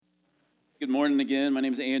Good morning again. My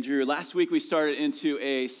name is Andrew. Last week we started into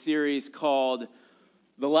a series called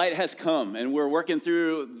The Light Has Come, and we're working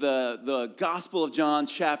through the Gospel of John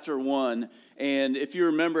chapter 1. And if you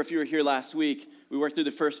remember, if you were here last week, we worked through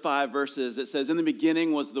the first 5 verses. It says, in the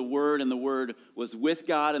beginning was the Word, and the Word was with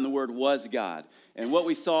God, and the Word was God. And what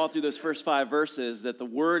we saw through those first 5 verses, that the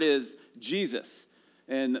Word is Jesus,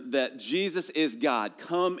 and that Jesus is God,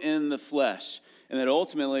 come in the flesh. And that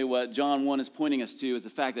ultimately what John 1 is pointing us to is the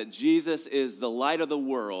fact that Jesus is the light of the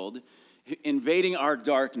world, invading our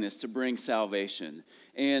darkness to bring salvation.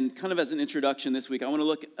 And kind of as an introduction this week, I want to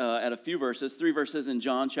look at a few verses, 3 verses in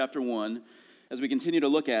John chapter 1. As we continue to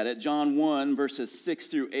look at it, John 1 verses 6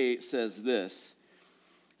 through 8 says this.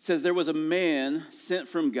 It says, there was a man sent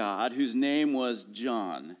from God whose name was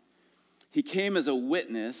John. He came as a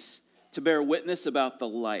witness to bear witness about the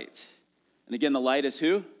light. And again, the light is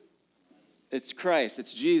who? It's Christ,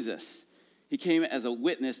 it's Jesus. He came as a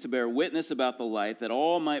witness to bear witness about the light, that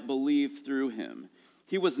all might believe through him.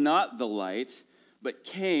 He was not the light, but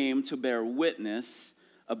came to bear witness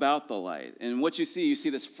about the light. And what you see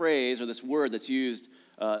this phrase or this word that's used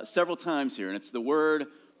several times here, and it's the word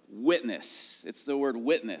witness. It's the word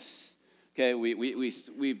witness. Okay,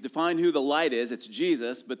 we've defined who the light is. It's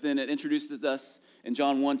Jesus, but then it introduces us in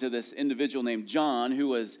John 1 to this individual named John who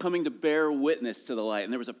was coming to bear witness to the light.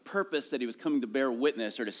 And there was a purpose that he was coming to bear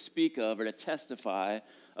witness or to speak of or to testify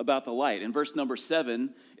about the light. In verse number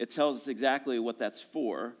 7, it tells us exactly what that's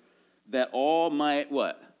for. That all might,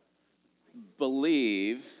 what?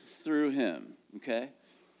 Believe through him, okay?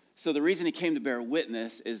 So the reason he came to bear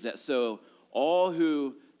witness is that so all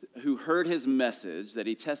who heard his message that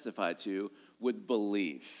he testified to would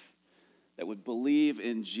believe. That would believe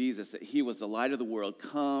in Jesus, that he was the light of the world,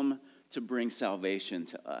 come to bring salvation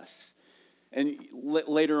to us. And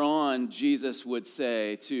later on, Jesus would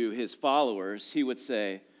say to his followers, he would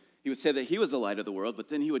say that he was the light of the world, but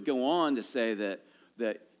then he would go on to say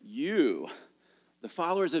that you, the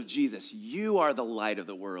followers of Jesus, you are the light of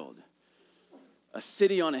the world. A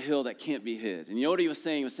city on a hill that can't be hid. And you know what he was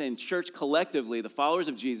saying? He was saying, church collectively, the followers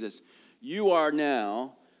of Jesus, you are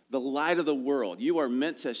now the light of the world. You are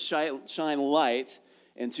meant to shine light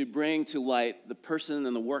and to bring to light the person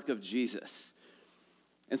and the work of Jesus.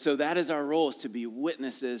 And so that is our role, is to be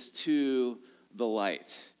witnesses to the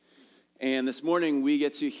light. And this morning we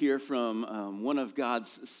get to hear from one of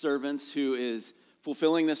God's servants who is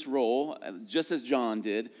fulfilling this role, just as John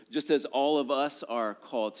did, just as all of us are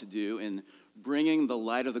called to do in bringing the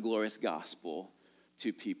light of the glorious gospel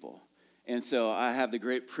to people. And so I have the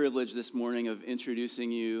great privilege this morning of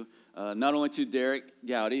introducing you not only to Derek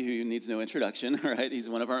Gowdy, who needs no introduction, right? He's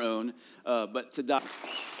one of our own, but to Dr.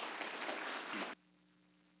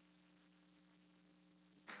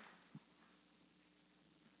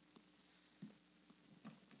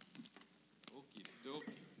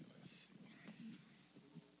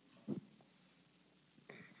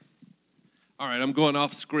 All right, I'm going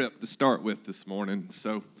off script to start with this morning,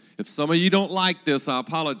 so if some of you don't like this, I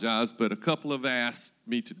apologize, but a couple have asked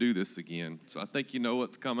me to do this again, so I think you know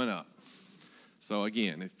what's coming up. So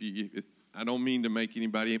again, if I don't mean to make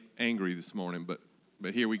anybody angry this morning,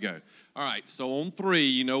 but here we go. All right, so on 3,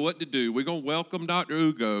 you know what to do. We're going to welcome Dr.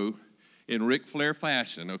 Ugo in Ric Flair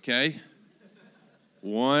fashion, okay?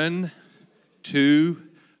 1, 2,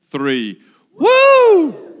 3.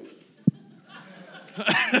 Woo!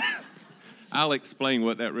 I'll explain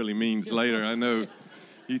what that really means later. I know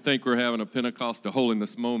you think we're having a Pentecostal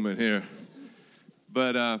holiness moment here.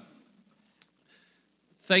 But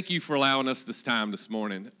thank you for allowing us this time this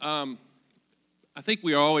morning. I think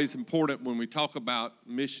we are always important when we talk about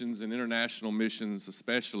missions and international missions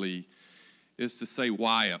especially, is to say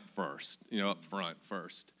why up front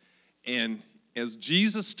first. And as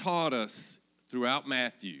Jesus taught us throughout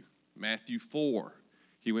Matthew 4,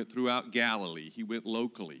 he went throughout Galilee, he went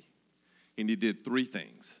locally, and he did 3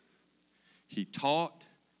 things. He taught,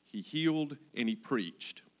 he healed, and he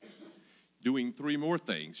preached. Doing 3 more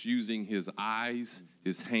things, using his eyes,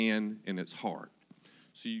 his hand, and his heart.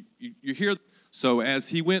 So you hear, so as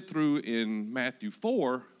he went through in Matthew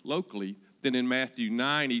 4 locally, then in Matthew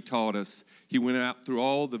 9 he taught us, he went out through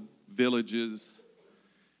all the villages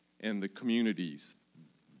and the communities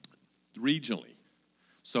regionally.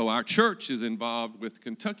 So our church is involved with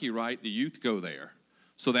Kentucky Right, the youth go there.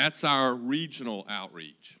 So that's our regional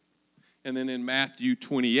outreach. And then in Matthew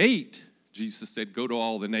 28, Jesus said, go to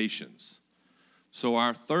all the nations. So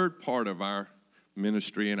our third part of our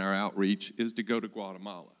ministry and our outreach is to go to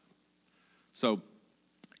Guatemala. So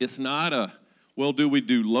it's not do we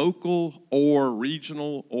do local or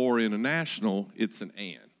regional or international? It's an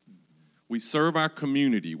and. We serve our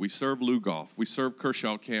community. We serve Lugoff. We serve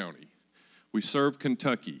Kershaw County. we serve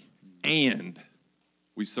Kentucky, and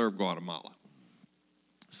we serve Guatemala.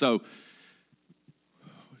 So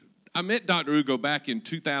I met Dr. Hugo back in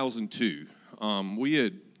 2002.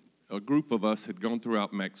 A group of us had gone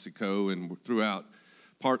throughout Mexico and throughout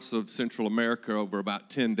parts of Central America over about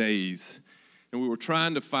 10 days. And we were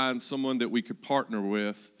trying to find someone that we could partner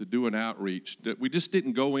with to do an outreach. That we just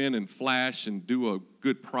didn't go in and flash and do a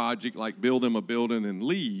good project like build them a building and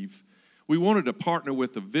leave. We wanted to partner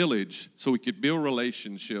with a village so we could build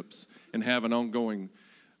relationships and have an ongoing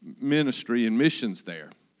ministry and missions there.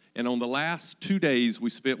 And on the last 2 days we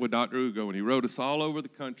spent with Dr. Hugo, and he rode us all over the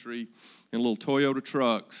country in little Toyota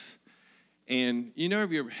trucks. And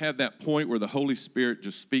have you ever had that point where the Holy Spirit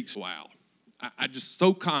just speaks, wow. I'm just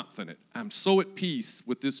so confident. I'm so at peace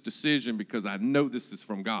with this decision because I know this is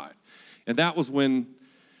from God. And that was when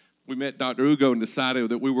we met Dr. Hugo and decided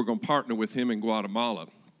that we were going to partner with him in Guatemala.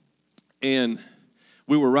 And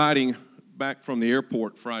we were riding back from the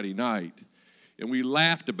airport Friday night, and we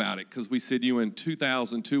laughed about it because we said, in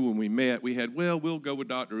 2002 when we met, we had, we'll go with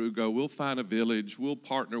Dr. Hugo, we'll find a village, we'll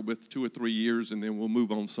partner with 2 or 3 years, and then we'll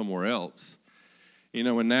move on somewhere else.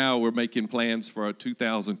 And now we're making plans for our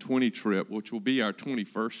 2020 trip, which will be our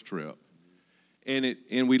 21st trip.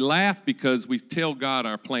 And we laugh because we tell God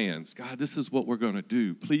our plans. God, this is what we're going to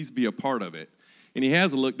do. Please be a part of it. And he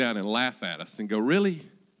has to look down and laugh at us and go, really?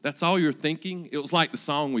 That's all you're thinking? It was like the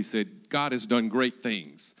song we said, God has done great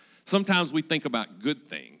things. Sometimes we think about good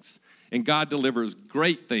things, and God delivers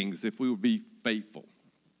great things if we would be faithful.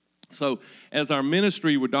 So as our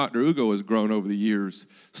ministry with Dr. Hugo has grown over the years,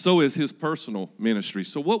 so is his personal ministry.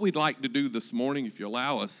 So what we'd like to do this morning, if you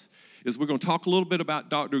allow us, is we're going to talk a little bit about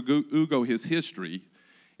Dr. Hugo, his history,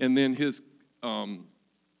 and then his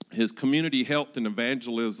community health and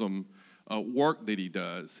evangelism work that he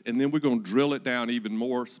does. And then we're going to drill it down even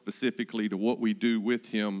more specifically to what we do with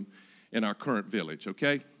him in our current village,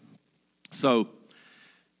 okay? So,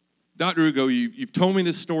 Dr. Hugo, you've told me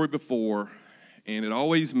this story before, and it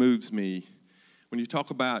always moves me when you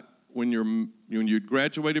talk about when you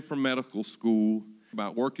graduated from medical school,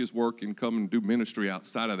 about work is work and come and do ministry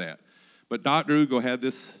outside of that. But Dr. Hugo had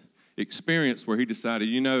this experience where he decided,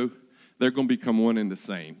 they're going to become one and the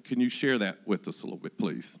same. Can you share that with us a little bit,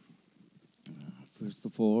 please? First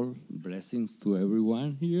of all, blessings to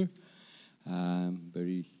everyone here. I'm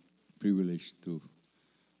very privileged to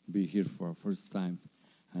be here for the first time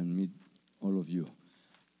and meet all of you.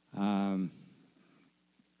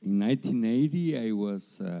 In 1980, I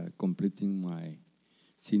was completing my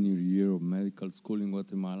senior year of medical school in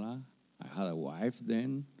Guatemala. I had a wife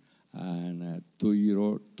then, and a two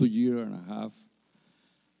year and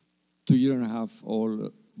a half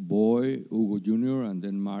old boy, Hugo Jr., and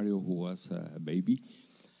then Mario, who was a baby.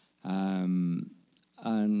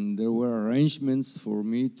 And there were arrangements for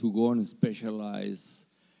me to go and specialize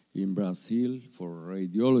in Brazil for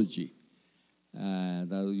radiology.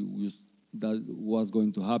 That was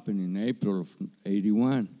going to happen in April of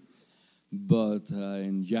 81. But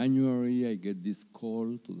in January, I get this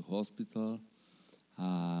call to the hospital,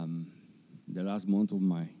 the last month of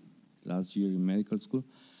my last year in medical school.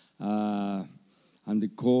 And the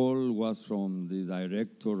call was from the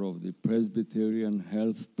director of the Presbyterian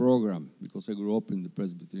Health Program, because I grew up in the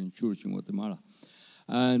Presbyterian Church in Guatemala.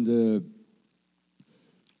 And the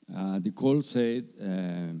call said,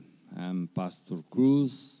 I'm Pastor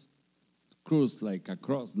Cruz like a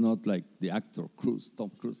cross, not like the actor Cruz,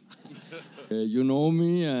 Tom Cruise. You know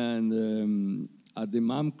me, and at the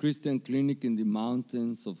MAM Christian Clinic in the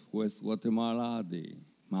mountains of West Guatemala, the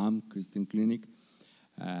MAM Christian Clinic,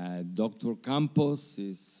 Dr. Campos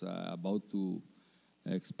is about to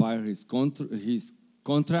expire his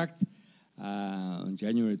contract on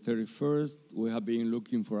January 31st. We have been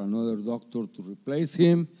looking for another doctor to replace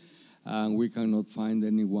him, and we cannot find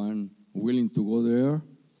anyone willing to go there.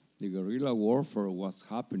 The guerrilla warfare was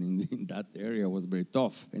happening in that area, was very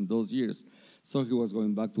tough in those years. So he was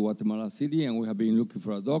going back to Guatemala City, and we have been looking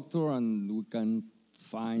for a doctor, and we can't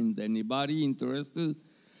find anybody interested.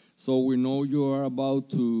 So we know you are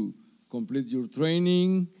about to complete your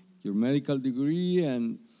training, your medical degree,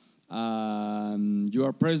 and you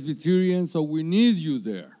are Presbyterian, so we need you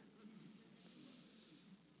there.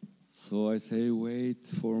 So I say, wait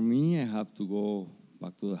for me. I have to go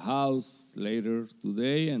back to the house later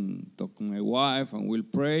today and talk to my wife, and we'll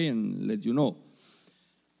pray and let you know.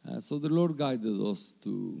 So the Lord guided us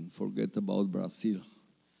to forget about Brazil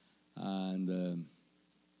and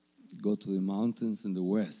go to the mountains in the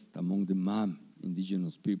west among the MAM,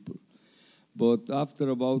 indigenous people. But after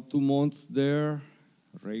about 2 months there,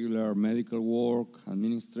 regular medical work,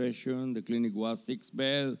 administration, the clinic was 6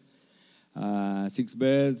 beds, 6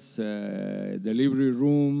 beds, delivery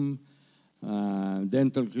room,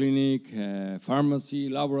 dental clinic, pharmacy,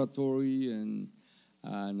 laboratory, and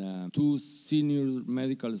 2 senior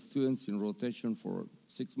medical students in rotation for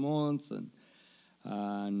 6 months, and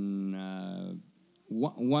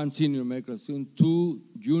 1 senior medical student, 2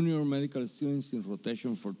 junior medical students in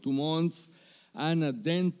rotation for 2 months, and a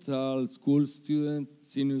dental school student,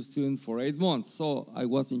 senior student for 8 months. So I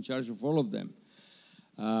was in charge of all of them.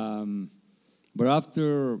 But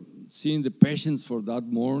after seeing the patients for that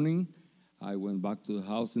morning, I went back to the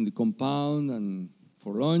house in the compound and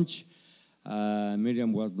for lunch.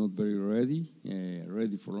 Miriam was not very ready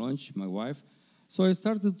for lunch, my wife. So I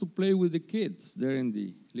started to play with the kids there in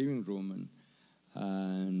the living room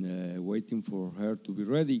and waiting for her to be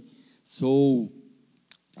ready. So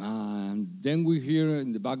then we hear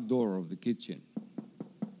in the back door of the kitchen.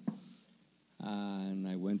 And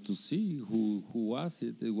I went to see who was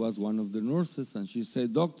it. It was one of the nurses, and she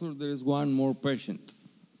said, "Doctor, there is one more patient."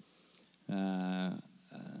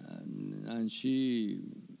 And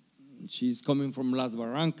she's coming from Las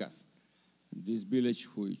Barrancas, this village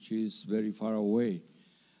which is very far away.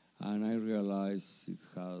 And I realized it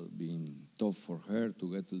had been tough for her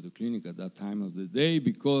to get to the clinic at that time of the day,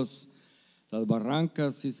 because Las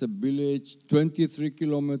Barrancas is a village 23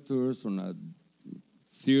 kilometers on a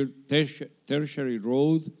tertiary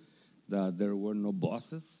road that there were no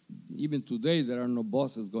buses. Even today, there are no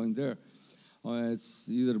buses going there. It's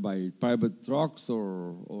either by private trucks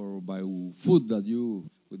or by foot that you,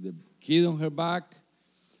 with the kid on her back,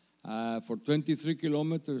 for 23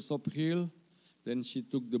 kilometers uphill. Then she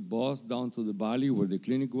took the bus down to the valley where the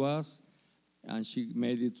clinic was, and she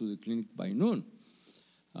made it to the clinic by noon.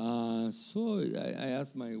 So I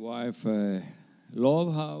asked my wife,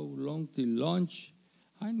 "Love, how long till lunch?"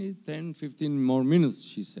 "I need 10, 15 more minutes,"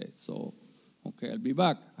 she said. So, okay, I'll be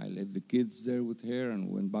back. I left the kids there with her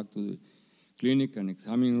and went back to the clinic and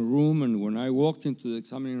examining room. And when I walked into the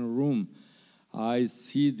examining room, I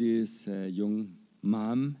see this young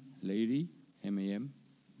ma'am, lady, M-A-M,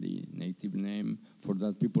 the native name for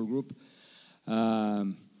that people group.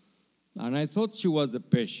 And I thought she was the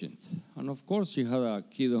patient. And of course, she had a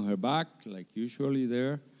kid on her back, like usually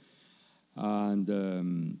there. And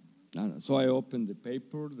so I opened the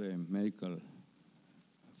paper, the medical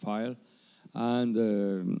file, and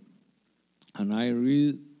I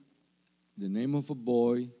read the name of a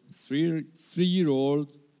boy,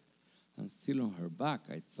 3-year-old, and still on her back.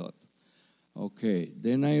 I thought, okay.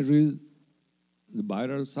 Then I read the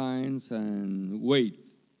vital signs and weight.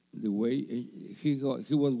 The weight, he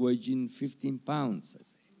was weighing 15 pounds. I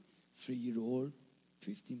say, 3-year-old,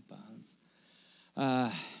 15 pounds.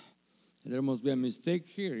 There must be a mistake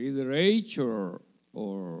here, either age or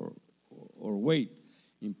weight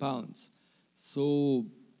in pounds. So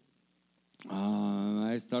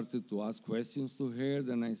I started to ask questions to her.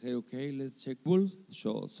 Then I say, okay, let's check pulse.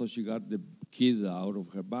 So she got the kid out of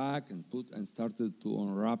her back and started to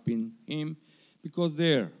unwrapping him, because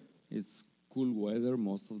there it's cool weather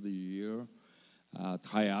most of the year, at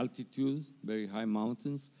high altitude, very high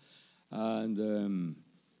mountains, and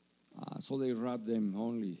so they wrap them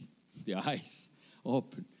only the eyes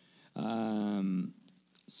open.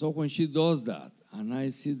 So when she does that, and I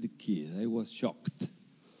see the kid, I was shocked,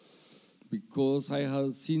 because I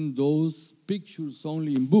had seen those pictures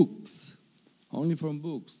only in books, only from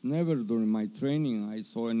books. Never during my training I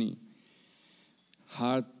saw any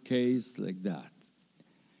hard case like that.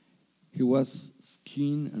 He was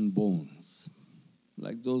skin and bones,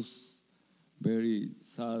 like those very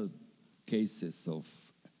sad cases of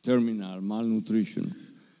terminal malnutrition,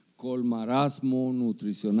 called marasmo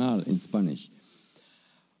nutricional in Spanish.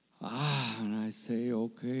 And I say,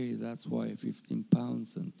 okay, that's why 15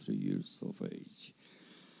 pounds and 3 years of age.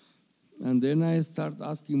 And then I start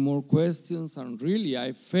asking more questions, and really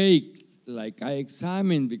I faked, like I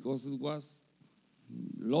examined, because it was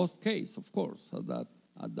lost case, of course,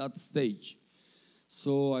 at that stage.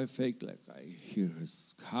 So I faked, like I hear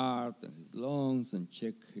his heart and his lungs and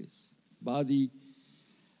check his body.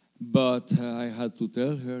 But I had to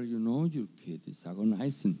tell her, your kid is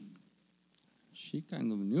agonizing. She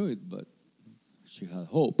kind of knew it, but she had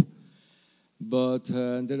hope. But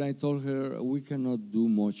then I told her, we cannot do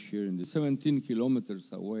much here in the 17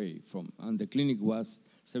 kilometers away from, and the clinic was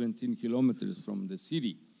 17 kilometers from the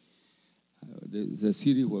city, the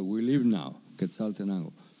city where we live now,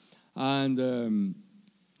 Quetzaltenango. And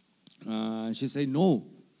she said, no.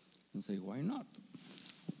 I said, why not?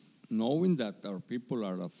 Knowing that our people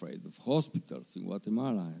are afraid of hospitals in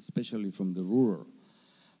Guatemala, especially from the rural.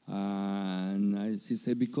 And she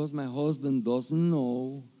said, because my husband doesn't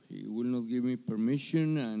know He will not give me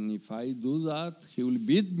permission, and if I do that, he will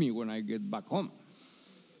beat me when I get back home.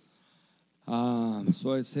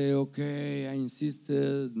 So I say, okay, I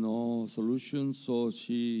insisted, no solution. So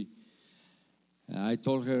I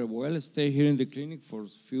told her, well, stay here in the clinic for a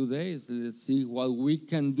few days. Let's see what we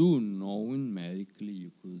can do, knowing medically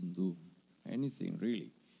you couldn't do anything,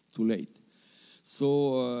 really. Too late.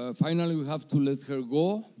 So finally we have to let her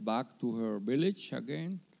go back to her village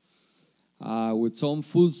again with some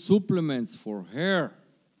food supplements for her,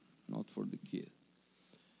 not for the kid.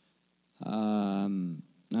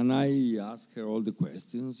 And I asked her all the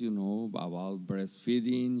questions, about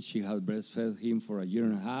breastfeeding. She had breastfed him for a year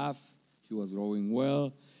and a half. He was growing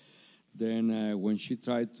well. Then when she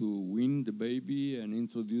tried to wean the baby and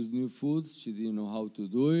introduce new foods, she didn't know how to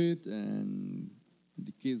do it, and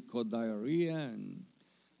the kid caught diarrhea, and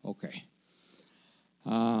okay.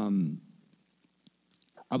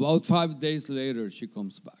 About 5 days later, she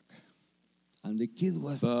comes back, and the kid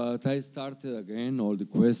was. But I started again all the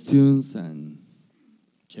questions and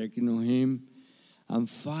checking on him, and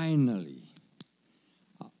finally,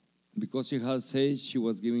 because she had said she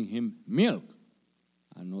was giving him milk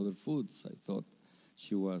and other foods, I thought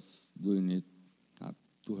she was doing it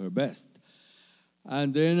to her best.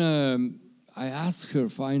 And then I asked her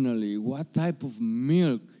finally, what type of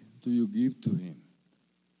milk do you give to him?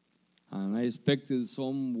 And I expected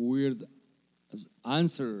some weird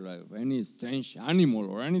answer, like any strange animal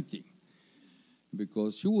or anything,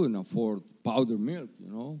 because she wouldn't afford powdered milk,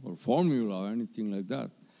 or formula or anything like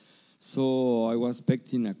that. So I was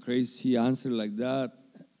expecting a crazy answer like that,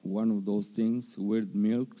 one of those things, weird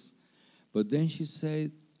milks. But then she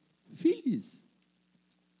said, Phyllis.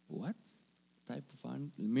 What type of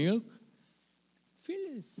milk?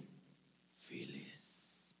 Phyllis.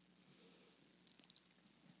 Phyllis.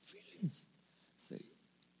 Phyllis.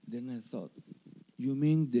 Then I thought, you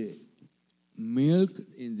mean the milk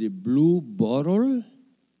in the blue bottle?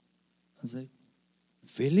 I said,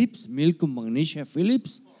 Philips, milk of magnesia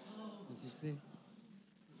Philips? And she said,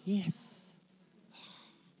 yes.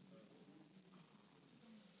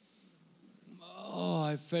 Oh,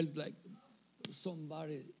 I felt like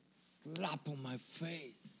somebody slapped on my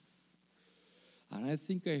face. And I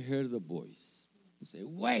think I heard a voice say,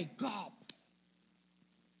 wake up.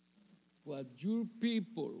 What your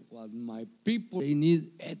people, what my people, they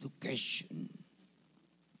need education.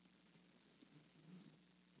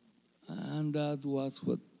 And that was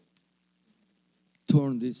what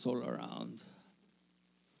turned this all around.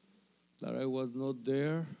 That I was not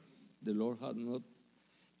there. The Lord had not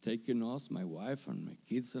taken us, my wife and my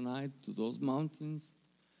kids and I, to those mountains,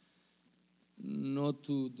 not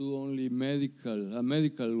to do only a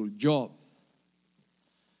medical job,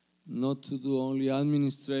 not to do only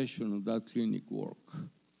administration of that clinic work.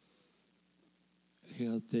 He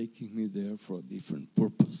had taken me there for a different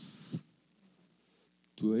purpose,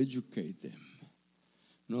 to educate them,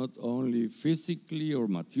 not only physically or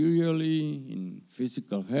materially in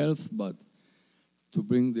physical health, but to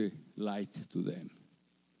bring the light to them,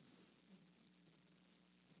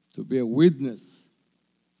 to be a witness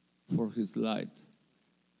for his light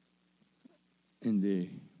in the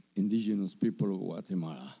indigenous people of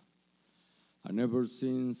Guatemala. And ever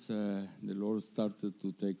since the Lord started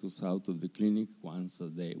to take us out of the clinic once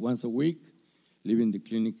a week, leaving the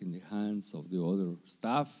clinic in the hands of the other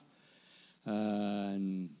staff,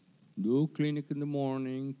 and do clinic in the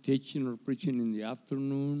morning, teaching or preaching in the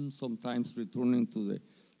afternoon, sometimes returning to the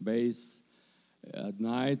base at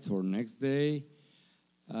night or next day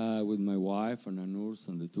with my wife and a nurse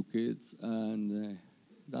and the two kids, and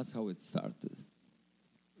that's how it started.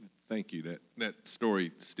 Thank you. That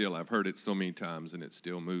story still, I've heard it so many times, and it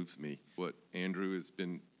still moves me. What Andrew has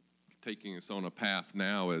been taking us on a path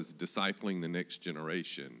now as discipling the next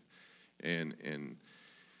generation, and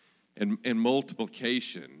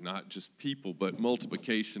multiplication, not just people, but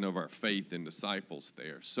multiplication of our faith and disciples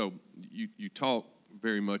there. So you talk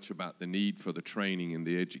very much about the need for the training and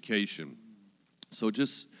the education. So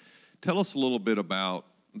just tell us a little bit about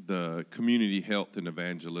the community health and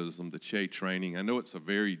evangelism, the CHE training. I know it's a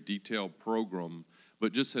very detailed program,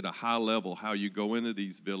 but just at a high level, how you go into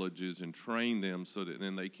these villages and train them so that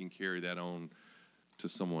then they can carry that on to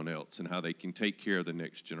someone else, and how they can take care of the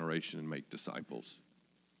next generation and make disciples.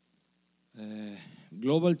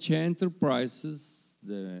 Global CHE Enterprises,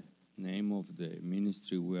 the name of the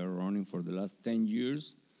ministry we are running for the last 10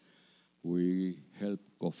 years. We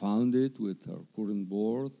helped co-found it with our current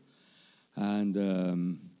board. And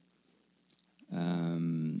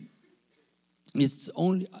it's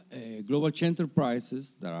only Global CHE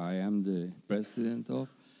Enterprises, that I am the president of,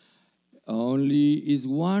 only is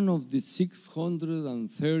one of the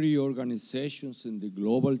 630 organizations in the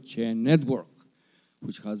Global Chain Network,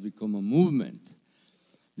 which has become a movement.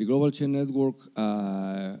 The Global Chain Network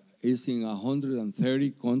is in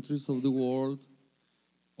 130 countries of the world,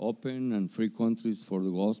 open and free countries for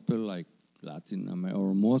the gospel, like Latin America,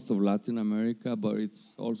 or most of Latin America, but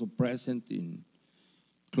it's also present in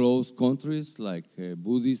closed countries like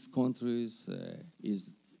Buddhist countries,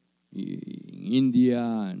 is in India,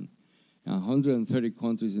 and 130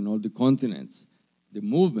 countries in all the continents. The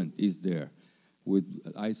movement is there, with,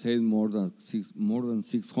 I said, more than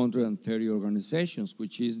 630 organizations,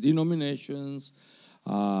 which is denominations,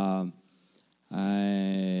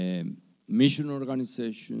 mission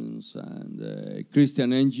organizations, and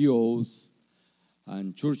Christian NGOs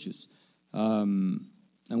and churches. And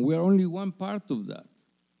we are only one part of that.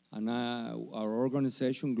 And our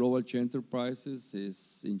organization, Global Chain Enterprises,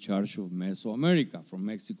 is in charge of Mesoamerica, from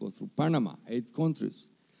Mexico through Panama, 8 countries.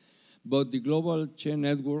 But the Global Chain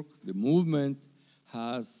Network, the movement,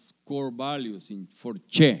 has core values for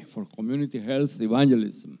CHE, for community health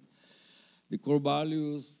evangelism. The core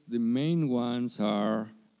values, the main ones are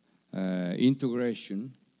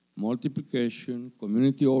integration, multiplication,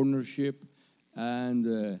 community ownership,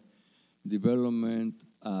 and development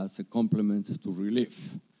as a complement to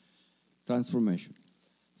relief. Transformation.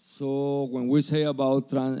 So when we say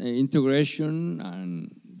about integration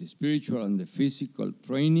and the spiritual and the physical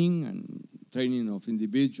training, and training of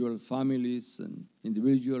individuals, families, and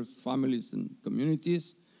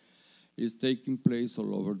communities, is taking place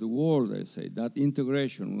all over the world, I say. That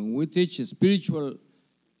integration. When we teach a spiritual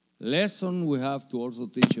lesson, we have to also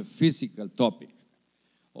teach a physical topic.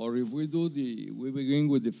 Or if we begin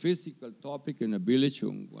with the physical topic in a village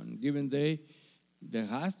on one given day, there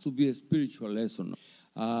has to be a spiritual lesson.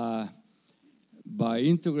 By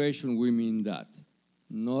integration, we mean that,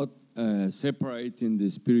 not separating the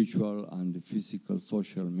spiritual and the physical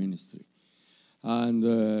social ministry.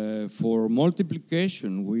 And for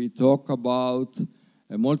multiplication, we talk about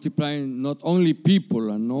multiplying not only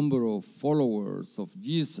people and number of followers of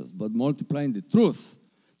Jesus, but multiplying the truth,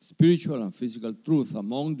 spiritual and physical truth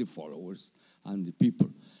among the followers and the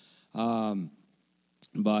people.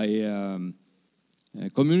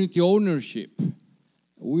 Community ownership.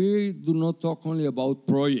 We do not talk only about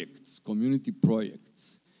projects, community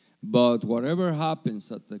projects, but whatever happens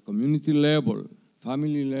at the community level,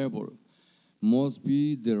 family level, must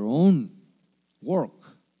be their own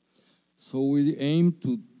work. So we aim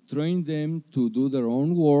to train them to do their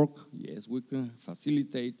own work. Yes, we can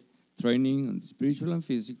facilitate training on the spiritual and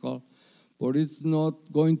physical, but it's not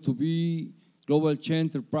going to be Global Chain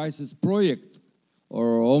Enterprises project,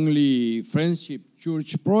 or only Friendship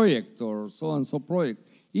Church project, or so-and-so project.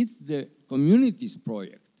 It's the community's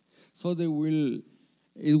project. So it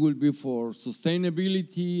will be for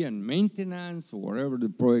sustainability and maintenance, or whatever the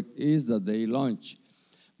project is that they launch.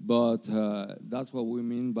 But that's what we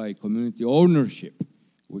mean by community ownership.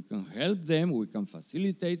 We can help them, we can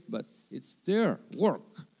facilitate, but it's their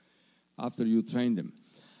work after you train them.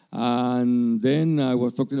 And then I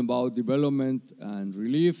was talking about development and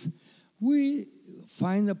relief. We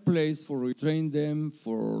find a place for retrain them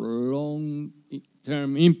for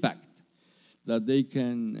long-term impact that they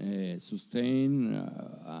can sustain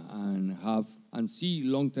and have and see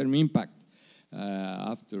long-term impact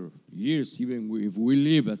after years, even if we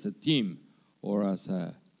live as a team or as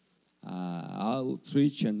a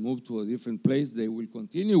outreach and move to a different place, they will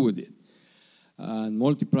continue with it and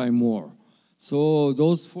multiply more. So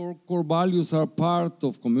those 4 core values are part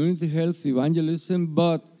of community health evangelism,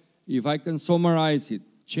 but if I can summarize it,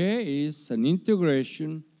 CHE is an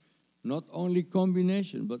integration, not only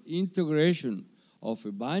combination, but integration of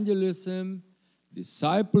evangelism,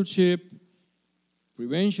 discipleship,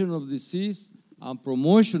 prevention of disease, and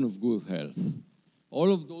promotion of good health.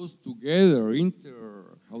 All of those together,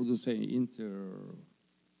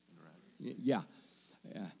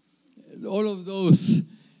 all of those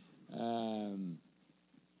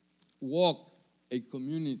walk a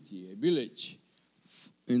community, a village,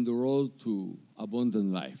 in the road to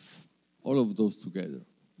abundant life. All of those together.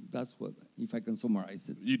 That's what, if I can summarize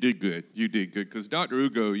it. You did good. You did good. Because Dr.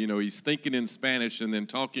 Hugo, he's thinking in Spanish and then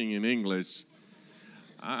talking in English.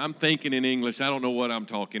 I'm thinking in English. I don't know what I'm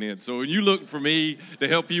talking in. So when you look for me to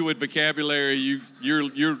help you with vocabulary,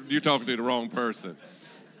 you're talking to the wrong person.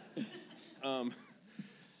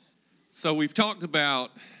 So we've talked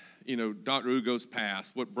about, Dr. Hugo's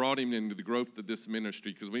past, what brought him into the growth of this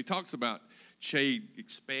ministry. Because when he talks about Che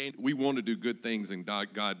expand. We want to do good things, and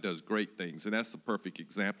God does great things, and that's the perfect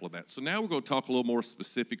example of that. So now we're going to talk a little more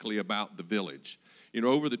specifically about the village. You know,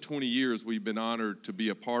 over the 20 years, we've been honored to be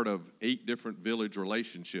a part of 8 different village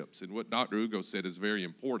relationships, and what Dr. Hugo said is very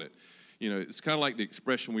important. You know, it's kind of like the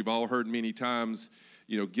expression we've all heard many times,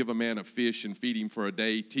 you know, give a man a fish and feed him for a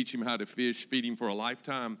day, teach him how to fish, feed him for a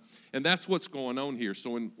lifetime, and that's what's going on here.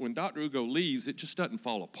 So when Dr. Hugo leaves, it just doesn't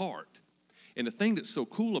fall apart. And the thing that's so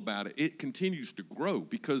cool about it, it continues to grow,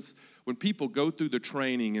 because when people go through the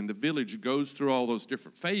training and the village goes through all those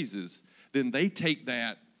different phases, then they take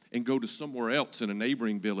that and go to somewhere else in a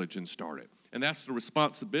neighboring village and start it. And that's the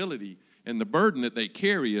responsibility and the burden that they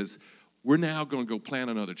carry is, we're now going to go plant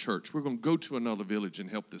another church. We're going to go to another village and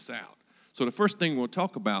help this out. So the first thing we'll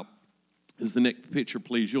talk about is the next picture,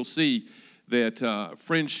 please. You'll see that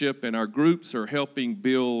Friendship and our groups are helping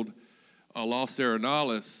build Los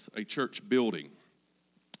Arenales, a church building.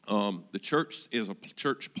 The church is a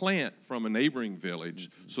church plant from a neighboring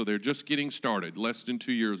village, so they're just getting started, less than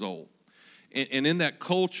 2 years old. And in that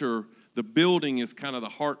culture, the building is kind of the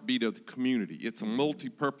heartbeat of the community. It's a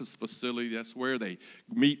multi-purpose facility. That's where they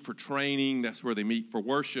meet for training. That's where they meet for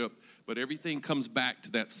worship. But everything comes back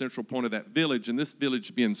to that central point of that village, and this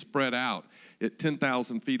village being spread out at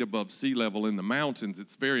 10,000 feet above sea level in the mountains,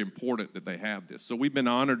 it's very important that they have this. So we've been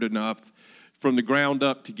honored enough from the ground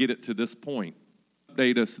up to get it to this point.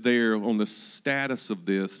 Update us there on the status of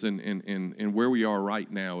this and where we are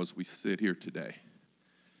right now as we sit here today.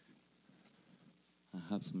 I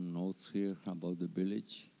have some notes here about the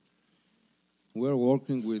village. We're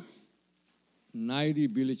working with 90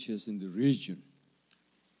 villages in the region.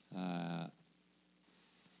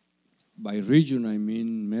 By region, I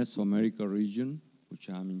mean Mesoamerica region, which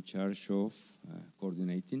I'm in charge of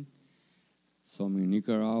coordinating. Some in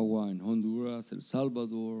Nicaragua, in Honduras, El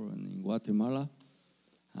Salvador, and in Guatemala.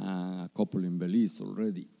 A couple in Belize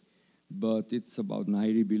already. But it's about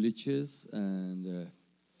 90 villages, and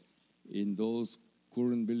in those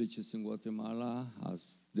current villages in Guatemala,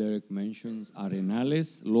 as Derek mentions,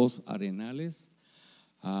 Arenales, Los Arenales.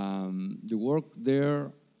 The work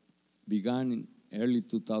there began in early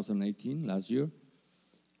 2018, last year.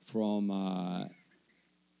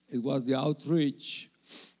 It was the outreach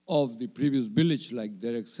of the previous village, like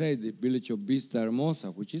Derek said, the village of Vista Hermosa,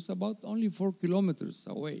 which is about only 4 kilometers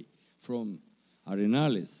away from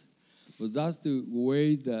Arenales. But that's the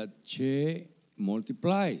way that Che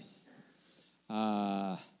multiplies.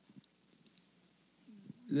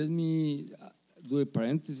 Let me do a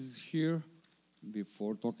parenthesis here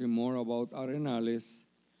before talking more about Arenales.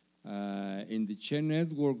 In the Che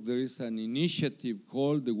Network, there is an initiative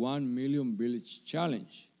called the 1 Million Village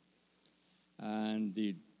Challenge. And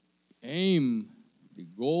the aim, the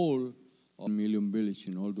goal of 1 million villages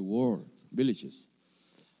in all the world, villages.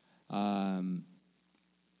 To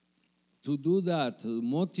do that, to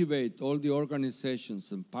motivate all the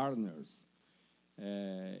organizations and partners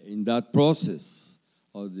in that process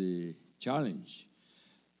of the challenge,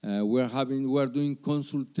 we're doing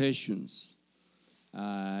consultations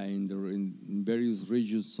in various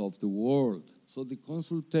regions of the world. So the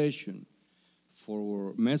consultation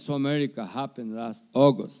for Mesoamerica happened last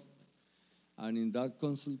August. And in that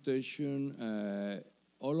consultation,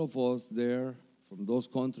 all of us there from those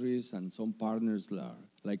countries and some partners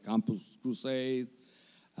like Campus Crusade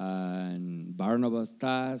and Barnabas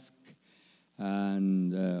Task,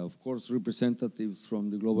 and of course representatives from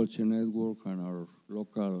the Global Che Network and our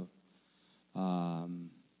local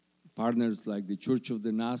partners like the Church of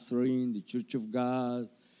the Nazarene, the Church of God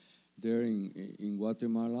there in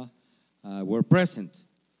Guatemala were present.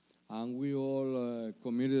 And we all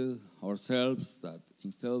committed ourselves that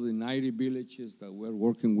instead of the 90 villages that we're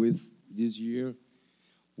working with this year,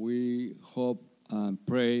 we hope and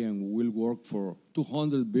pray and will work for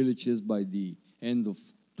 200 villages by the end of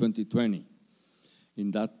 2020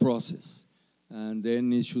 in that process. And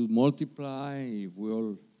then it should multiply if we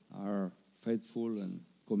all are faithful and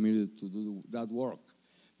committed to do that work.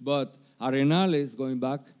 But Arenales, going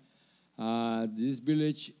back, this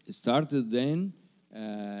village started then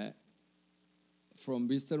from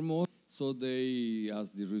Vista Hermosa. So they,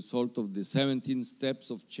 as the result of the 17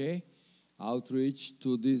 steps of Che, outreach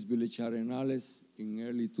to this village Arenales in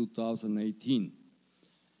early 2018.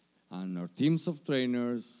 And our teams of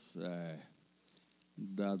trainers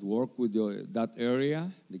that work with that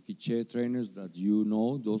area, the Quiche trainers that you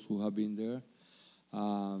know, those who have been there,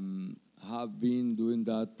 have been doing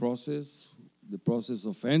that process, the process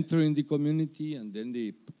of entering the community, and then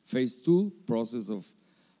the phase 2 process of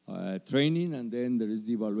training, and then there is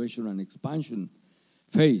the evaluation and expansion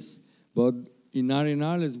phase. But in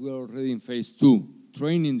Arenales, we're already in phase 2.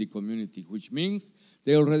 training the community, which means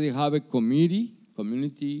they already have a committee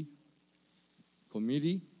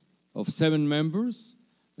of 7 members.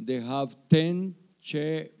 They have 10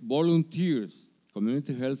 volunteers,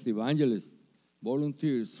 community health evangelists,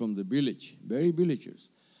 volunteers from the village, very villagers.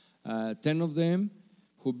 10 of them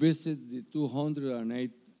who visit the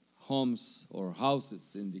 208 homes or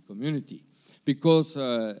houses in the community. Because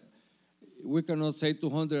we cannot say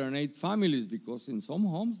 208 families, because in some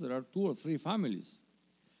homes there are 2 or 3 families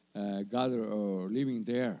gathered or living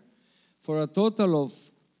there. For a total of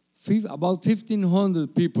about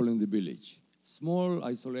 1,500 people in the village. Small,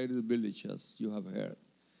 isolated village, as you have heard.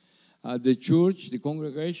 The church, the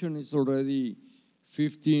congregation is already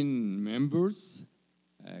 15 members,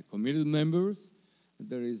 committed members.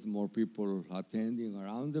 There is more people attending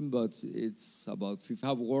around them, but it's about 50.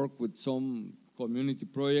 Have worked with some community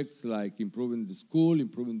projects like improving the school,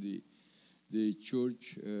 improving the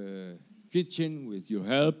church kitchen with your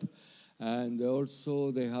help, and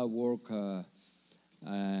also they have work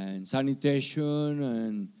in sanitation,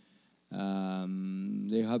 and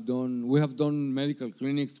we have done medical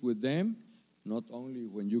clinics with them, not only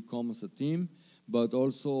when you come as a team, but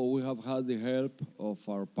also we have had the help of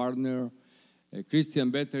our partner,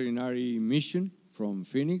 Christian Veterinary Mission from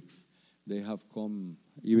Phoenix. They have come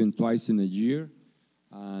even twice in a year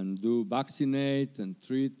and do vaccinate and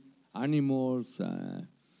treat animals,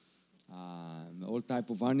 all type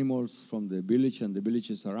of animals from the village and the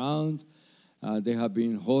villages around. They have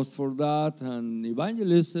been host for that, and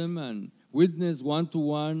evangelism and witness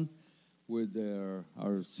one-to-one with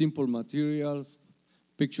our simple materials,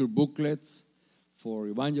 picture booklets for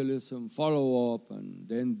evangelism, follow-up, and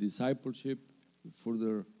then discipleship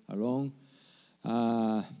further along.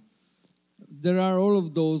 There are all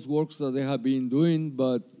of those works that they have been doing,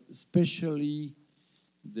 but especially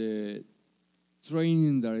the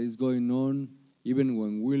training that is going on even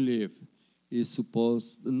when we live is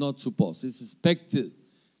it's expected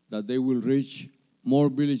that they will reach more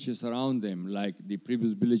villages around them, like the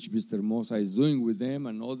previous village Mr. Mosa is doing with them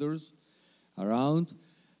and others around.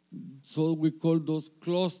 So we call those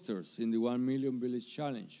clusters in the 1 Million Village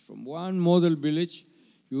Challenge. From one model village,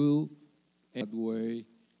 that way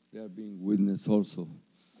they are being witnessed also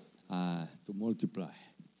to multiply.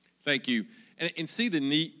 Thank you. And see, the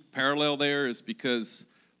neat parallel there is because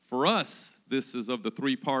for us, this is of the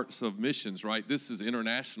 3 parts of missions, right? This is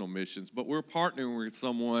international missions, but we're partnering with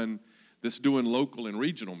someone that's doing local and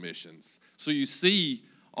regional missions. So you see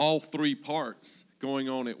all 3 parts going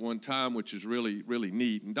on at one time, which is really, really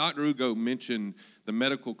neat. And Dr. Hugo mentioned the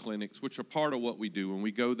medical clinics, which are part of what we do. When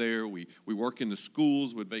we go there, we work in the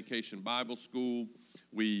schools with Vacation Bible School.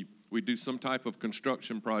 We do some type of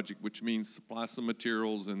construction project, which means supply some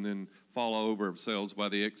materials and then follow over ourselves by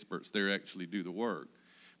the experts there actually do the work.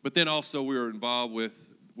 But then also we're involved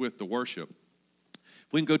with the worship.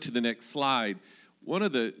 If we can go to the next slide, one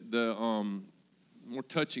of the more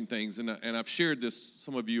touching things, and I've shared this,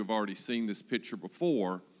 some of you have already seen this picture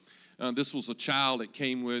before. This was a child that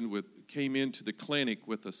came into the clinic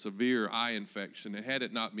with a severe eye infection, and had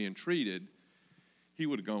it not been treated, he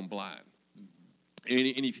would have gone blind. And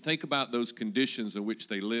if you think about those conditions in which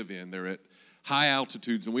they live in, they're at high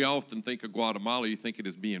altitudes, and we often think of Guatemala, you think it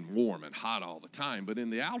as being warm and hot all the time, but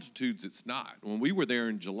in the altitudes, it's not. When we were there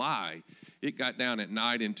in July, it got down at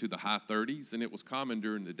night into the high 30s, and it was common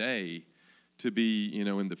during the day to be,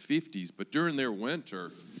 in the 50s, but during their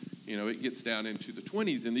winter, it gets down into the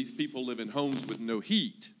 20s, and these people live in homes with no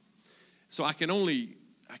heat. So I can't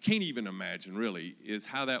even imagine, really, is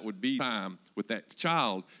how that would be time with that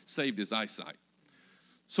child saved his eyesight.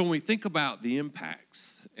 So when we think about the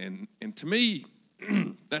impacts, and to me,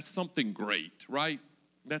 that's something great, right?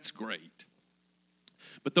 That's great.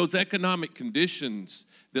 But those economic conditions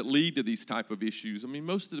that lead to these type of issues,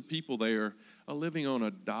 most of the people there are living on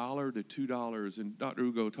 $1 to $2, and Dr.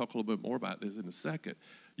 Hugo will talk a little bit more about this in a second,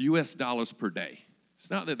 U.S. dollars per day. It's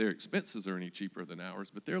not that their expenses are any cheaper than ours,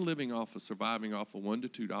 but they're surviving off of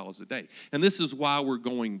 $1 to $2 a day. And this is why we're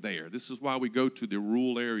going there. This is why we go to the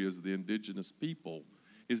rural areas of the indigenous people,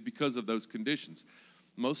 is because of those conditions.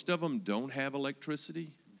 Most of them don't have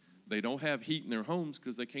electricity. They don't have heat in their homes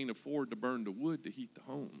because they can't afford to burn the wood to heat the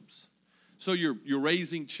homes. So you're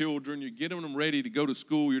raising children, you're getting them ready to go to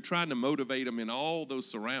school, you're trying to motivate them in all those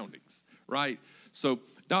surroundings, right? So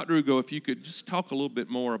Dr. Hugo, if you could just talk a little bit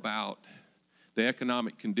more about the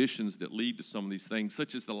economic conditions that lead to some of these things,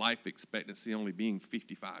 such as the life expectancy only being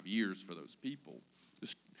 55 years for those people.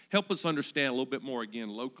 Just help us understand a little bit more again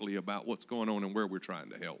locally about what's going on and where we're trying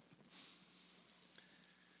to help.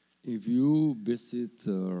 If you visit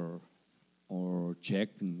or check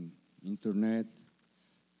on internet,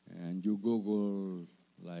 and you Google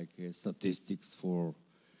like statistics for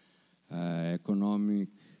economic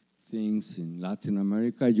things in Latin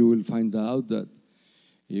America, you will find out that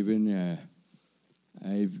even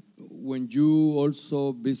when you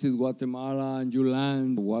also visit Guatemala and you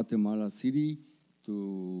land Guatemala City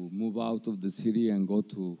to move out of the city and go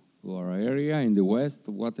to our area in the west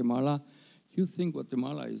of Guatemala, you think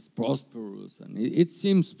Guatemala is prosperous, and it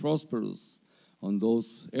seems prosperous on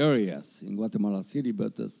those areas in Guatemala City,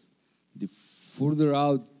 but as the further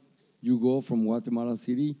out you go from Guatemala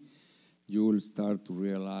City, you will start to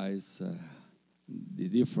realize the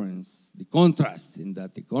difference, the contrast in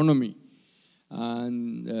that economy.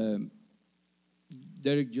 And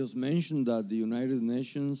Derek just mentioned that the United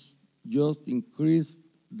Nations just increased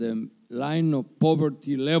the line of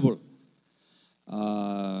poverty level,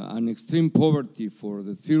 and extreme poverty for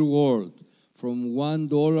the third world, from $1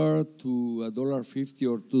 to $1.50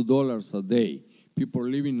 or $2 a day. People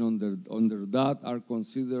living under that are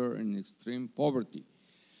considered in extreme poverty.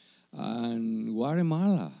 And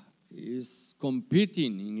Guatemala is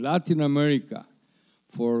competing in Latin America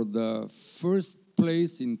for the first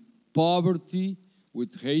place in poverty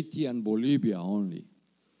with Haiti and Bolivia only.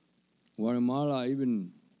 Guatemala,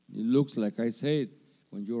 even, it looks like I said,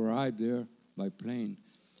 when you arrive there by plane,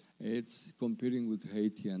 it's competing with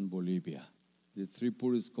Haiti and Bolivia, the three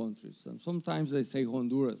poorest countries. And sometimes they say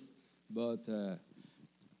Honduras, but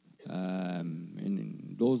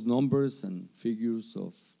in those numbers and figures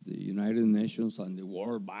of the United Nations and the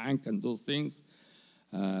World Bank and those things,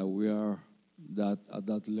 we are at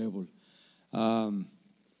that level.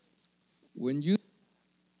 When you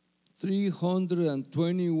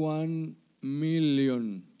 321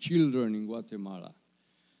 million children in Guatemala,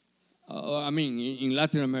 in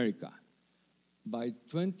Latin America, by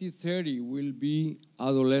 2030 will be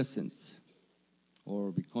adolescents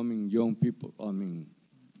or becoming young people.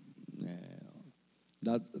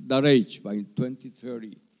 That age by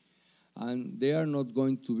 2030. And they are not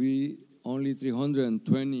going to be only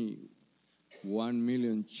 321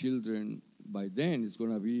 million children by then. It's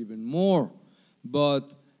going to be even more.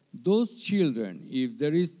 But those children, if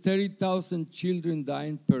there is 30,000 children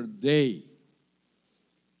dying per day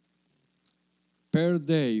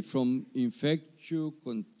from infectious,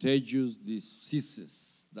 contagious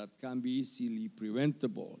diseases that can be easily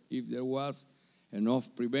preventable if there was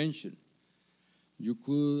enough prevention, you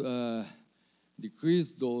could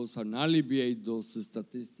decrease those and alleviate those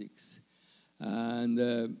statistics. And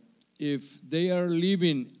if they are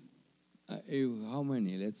living, how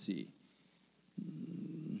many? Let's see.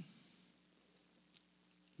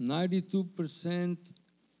 92%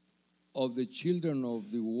 of the children of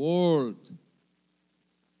the world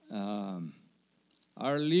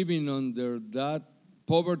are living under that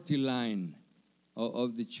poverty line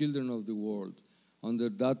of the children of the world, under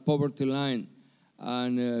that poverty line.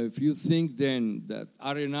 And if you think then that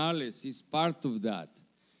Arenales is part of that,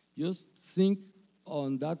 just think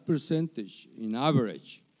on that percentage in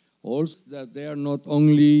average. Also that they are not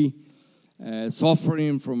only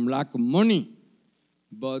suffering from lack of money,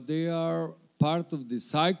 but they are part of the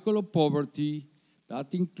cycle of poverty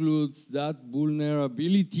that includes that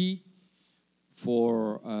vulnerability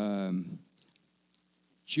for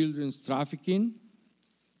children's trafficking,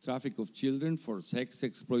 traffic of children for sex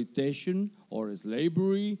exploitation or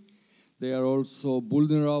slavery. They are also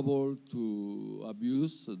vulnerable to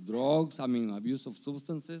abuse of drugs, abuse of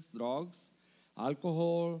substances, drugs,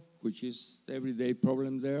 alcohol, which is everyday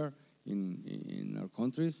problem there in our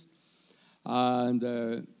countries.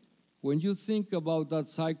 And when you think about that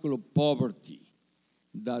cycle of poverty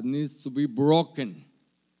that needs to be broken,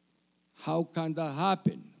 how can that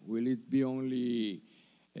happen? Will it be only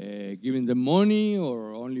giving them money,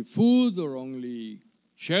 or only food, or only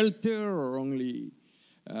shelter, or only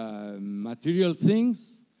material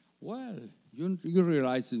things? Well, you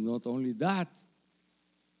realize it's not only that.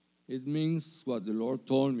 It means what the Lord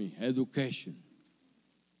told me: education,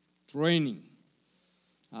 training.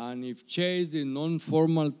 And if chase the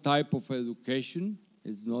non-formal type of education,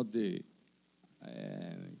 it's not the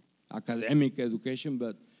academic education,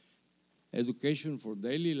 but education for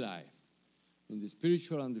daily life, in the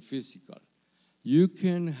spiritual and the physical, you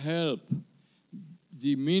can help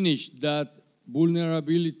diminish that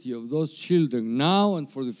vulnerability of those children now and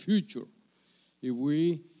for the future if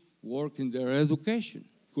we work in their education.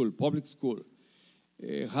 Public school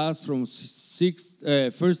has from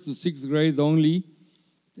first to sixth grade only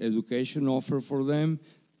education offer for them.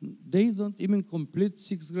 They don't even complete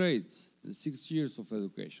sixth grades, the 6 years of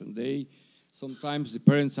education. Sometimes the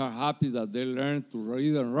parents are happy that they learn to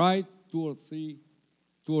read and write, 2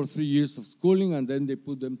 or 3 years of schooling, and then they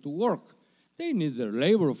put them to work. They need their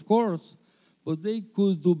labor, of course, but they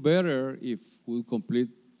could do better if we complete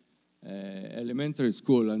elementary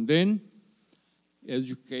school. And then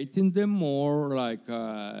educating them more like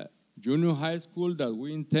junior high school that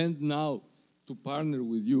we intend now to partner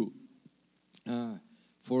with you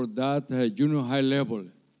for that junior high level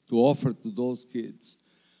to offer to those kids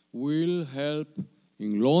will help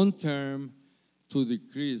in long term to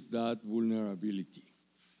decrease that vulnerability.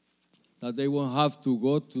 That they won't have to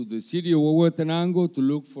go to the city of Huehuetenango to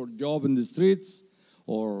look for a job in the streets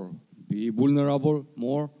or be vulnerable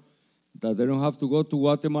more. That they don't have to go to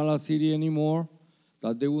Guatemala City anymore.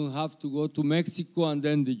 That they won't have to go to Mexico and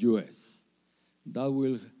then the U.S. That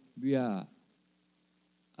will be a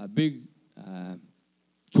big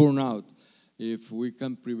turnout if we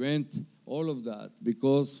can prevent all of that.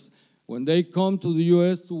 Because when they come to the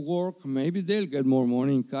U.S. to work, maybe they'll get more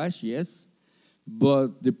money in cash, yes.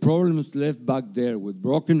 But the problems left back there with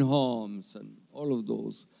broken homes and all of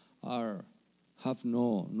those have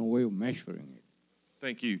no way of measuring it.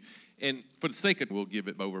 Thank you. And for the sake of it, we'll give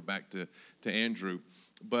it over back to Andrew.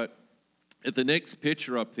 But at the next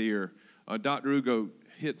picture up there, Dr. Hugo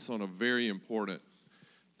hits on a very important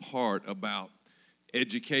part about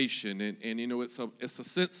education, and you know, it's a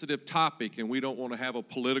sensitive topic, and we don't want to have a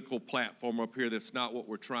political platform up here. That's not what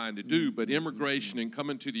we're trying to do. But immigration and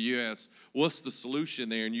coming to the U.S., what's the solution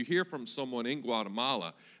there? And you hear from someone in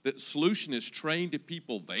Guatemala that the solution is train the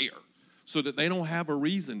people there so that they don't have a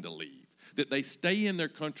reason to leave, that they stay in their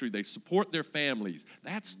country, they support their families.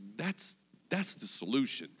 That's the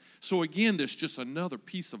solution. So again, there's just another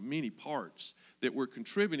piece of many parts that we're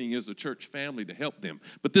contributing as a church family to help them.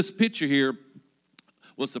 But this picture here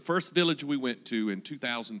was the first village we went to in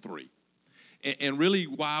 2003. And really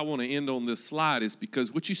why I want to end on this slide is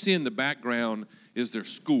because what you see in the background is their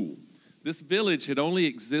school. This village had only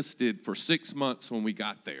existed for 6 months when we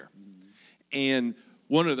got there. And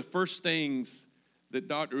one of the first things that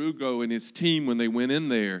Dr. Hugo and his team, when they went in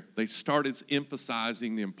there, they started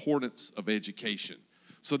emphasizing the importance of education.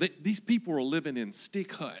 So these people were living in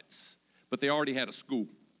stick huts, but they already had a school,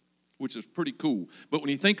 which is pretty cool. But when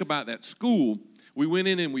you think about that school, we went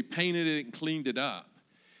in and we painted it and cleaned it up.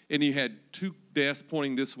 And you had 2 desks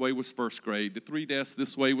pointing this way was first grade. The 3 desks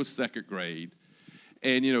this way was second grade.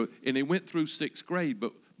 And, you know, and they went through 6th grade,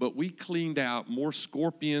 but we cleaned out more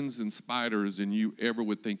scorpions and spiders than you ever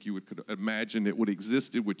would think you could imagine that would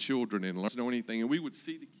existed with children and learn anything. And we would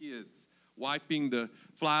see the kids wiping the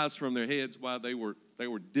flies from their heads while they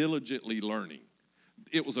were diligently learning.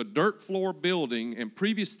 It was a dirt floor building, and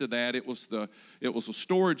previous to that, it was a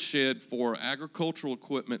storage shed for agricultural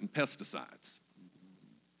equipment and pesticides.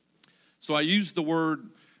 So I used the word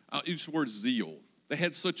zeal. They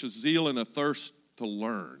had such a zeal and a thirst to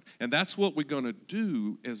learn, and that's what we're going to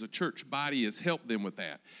do as a church body is help them with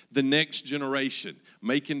that. The next generation,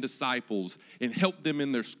 making disciples, and help them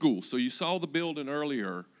in their school. So you saw the building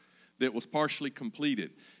earlier that was partially completed.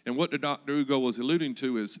 And what Dr. Hugo was alluding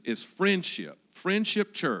to is friendship.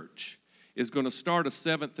 Friendship Church is going to start a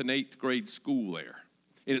 7th and 8th grade school there.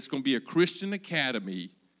 And it's going to be a Christian academy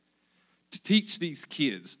to teach these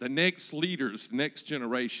kids, the next leaders, the next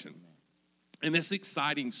generation. And it's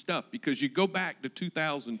exciting stuff because you go back to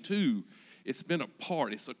 2002, it's been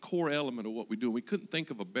it's a core element of what we do. We couldn't think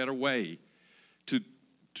of a better way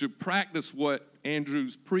to practice what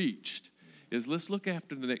Andrew's preached. Is let's look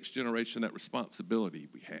after the next generation, that responsibility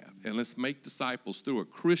we have. And let's make disciples through a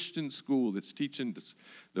Christian school that's teaching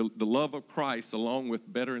the love of Christ along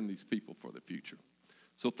with bettering these people for the future.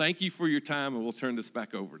 So thank you for your time, and we'll turn this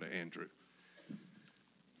back over to Andrew.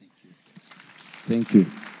 Thank you.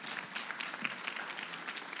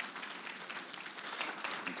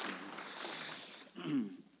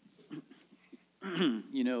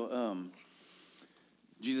 You know,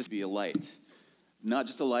 Jesus be a light. Not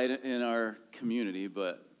just a light in our community,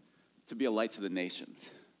 but to be a light to the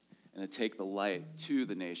nations and to take the light to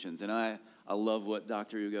the nations. And I love what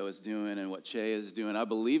Dr. Hugo is doing and what Che is doing. I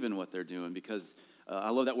believe in what they're doing because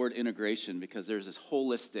I love that word integration because there's this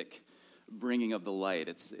holistic bringing of the light.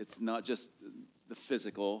 It's not just the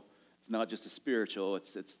physical. It's not just the spiritual.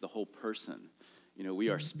 It's the whole person. You know, we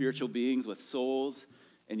are spiritual beings with souls,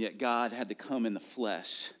 and yet God had to come in the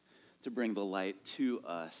flesh to bring the light to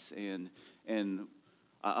us. And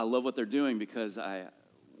I love what they're doing because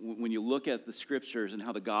when you look at the scriptures and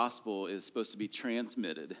how the gospel is supposed to be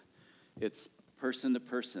transmitted, it's person to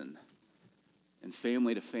person and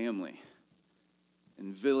family to family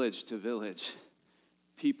and village to village,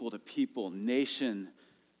 people to people, nation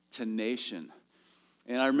to nation.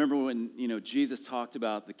 And I remember when, you know, Jesus talked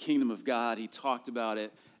about the kingdom of God, he talked about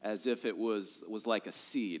it as if it was like a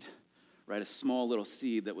seed, right? A small little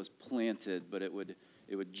seed that was planted, but it would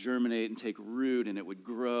germinate and take root, and it would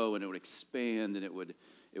grow, and it would expand, and it would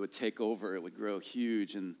take over, it would grow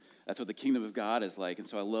huge, and that's what the kingdom of God is like. And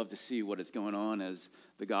so I love to see what is going on as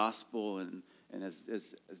the gospel and as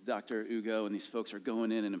Dr. Ugo and these folks are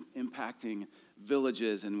going in and impacting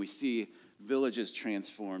villages, and we see villages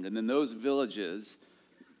transformed, and then those villages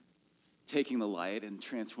taking the light and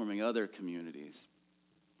transforming other communities.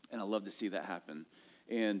 And I love to see that happen.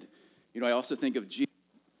 And, I also think of Jesus,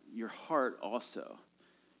 your heart also.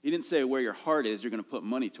 He didn't say where your heart is, you're going to put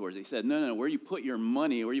money towards it. He said, no, where you put your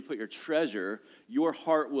money, where you put your treasure, your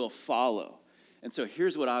heart will follow. And so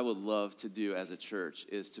here's what I would love to do as a church,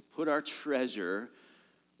 is to put our treasure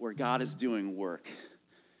where God is doing work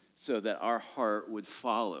so that our heart would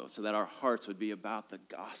follow, so that our hearts would be about the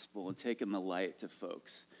gospel and taking the light to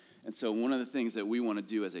folks. And so one of the things that we want to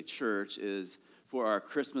do as a church is for our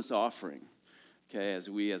Christmas offering, okay, as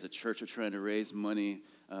we as a church are trying to raise money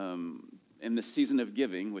in the season of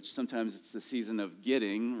giving, which sometimes it's the season of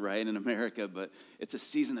getting, right, in America, but it's a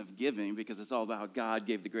season of giving because it's all about how God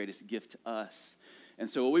gave the greatest gift to us. And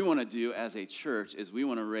so what we want to do as a church is we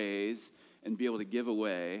want to raise and be able to give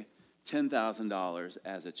away $10,000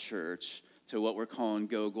 as a church to what we're calling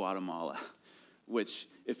Go Guatemala, which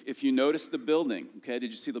if you notice the building, okay,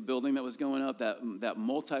 did you see the building that was going up, that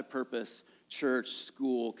multi-purpose church,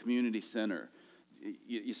 school, community center?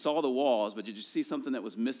 You saw the walls, but did you see something that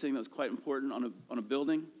was missing that was quite important on a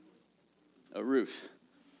building? A roof.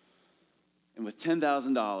 And with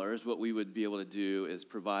 $10,000, what we would be able to do is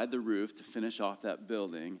provide the roof to finish off that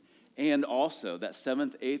building, and also that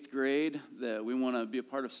 7th, 8th grade that we want to be a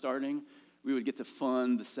part of starting, we would get to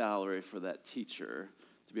fund the salary for that teacher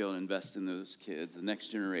to be able to invest in those kids, the next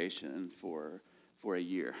generation, for a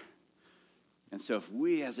year. And so if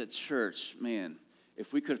we as a church, man,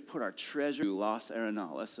 if we could put our treasure to Los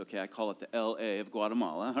Arenales, okay, I call it the L.A. of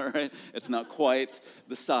Guatemala, all right? It's not quite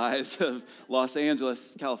the size of Los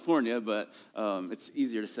Angeles, California, but it's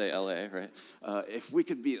easier to say L.A., right? If we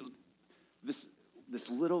could be this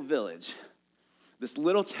little village, this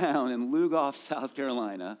little town in Lugoff, South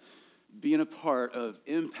Carolina, being a part of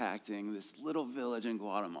impacting this little village in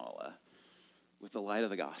Guatemala with the light of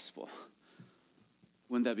the gospel,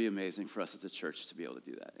 wouldn't that be amazing for us as a church to be able to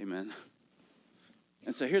do that? Amen?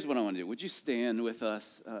 And so here's what I want to do. Would you stand with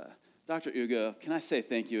us? Dr. Ugo, can I say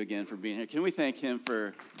thank you again for being here? Can we thank him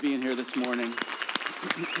for being here this morning?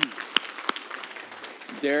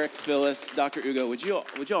 Derek, Phyllis, Dr. Ugo, would you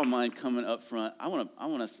all mind coming up front? I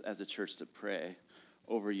want us as a church to pray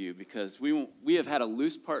over you because we have had a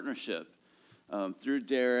loose partnership through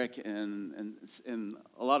Derek and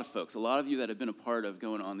a lot of folks, a lot of you that have been a part of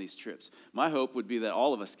going on these trips. My hope would be that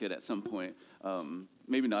all of us could at some point,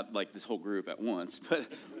 maybe not like this whole group at once, but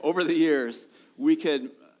over the years, we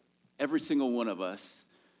could, every single one of us,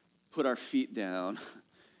 put our feet down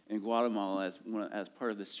in Guatemala as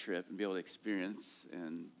part of this trip and be able to experience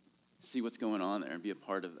and see what's going on there and be a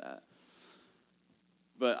part of that.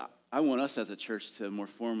 But I want us as a church to more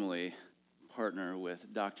formally partner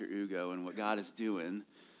with Dr. Ugo and what God is doing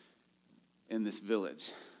in this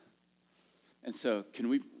village. And so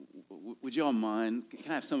would you all mind,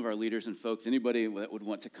 can I have some of our leaders and folks, anybody that would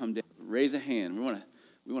want to come down, raise a hand. We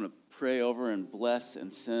want to pray over and bless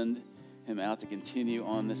and send him out to continue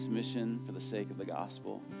on this mission for the sake of the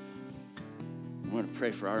gospel. We want to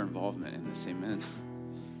pray for our involvement in this, amen.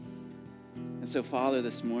 And so, Father,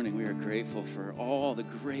 this morning we are grateful for all the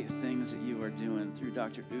great things that you are doing through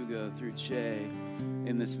Dr. Ugo, through Che,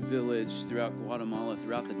 in this village, throughout Guatemala,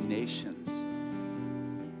 throughout the nations.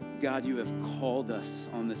 God, you have called us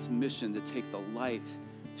on this mission to take the light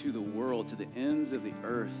to the world, to the ends of the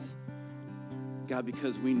earth. God,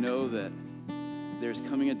 because we know that there's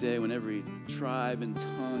coming a day when every tribe and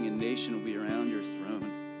tongue and nation will be around your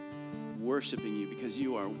throne, worshiping you because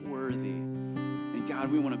you are worthy. And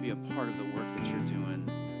God, we want to be a part of the work that you're doing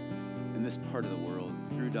in this part of the world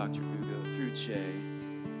through Dr. Ugo, through Che.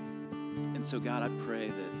 And so, God, I pray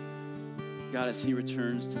that, God, as he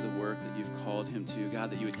returns to the work that you've called him to,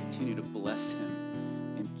 God, that you would continue to bless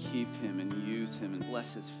him and keep him and use him and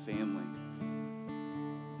bless his family.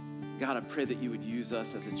 God, I pray that you would use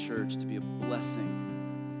us as a church to be a blessing.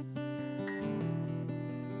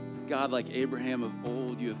 God, like Abraham of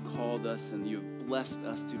old, you have called us and you have blessed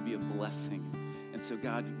us to be a blessing. And so,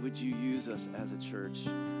 God, would you use us as a church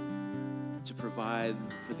to provide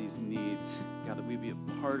for these needs? God, that we be a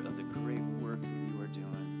part of the great work that you are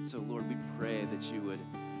doing. So, Lord, we pray that you would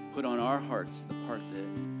put on our hearts the part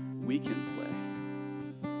that we can play.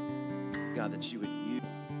 God, that you would use.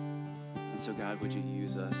 And so, God, would you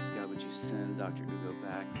use us? God, would you send Dr. Ugo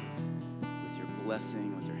back with your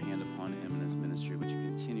blessing with your hand upon him and his ministry. Would you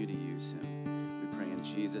continue to use him? We pray in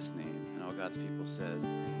Jesus' name. And all God's people said,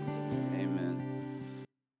 amen.